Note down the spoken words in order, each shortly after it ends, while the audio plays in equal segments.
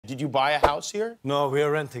Did you buy a house here? No, we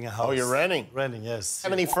are renting a house. Oh, you're renting? Renting, yes.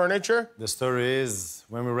 Have any furniture? The story is,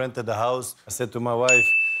 when we rented the house, I said to my wife,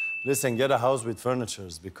 listen, get a house with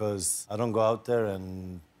furnitures because I don't go out there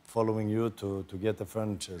and following you to get the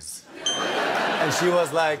furnitures. And she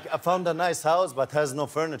was like, I found a nice house but has no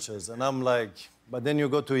furnitures. And I'm like, but then you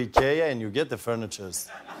go to IKEA and you get the furnitures.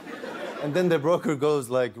 And then the broker goes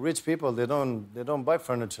like, rich people, they don't buy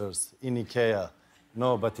furnitures in IKEA.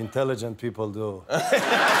 No, but intelligent people do. That's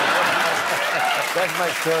my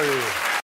story.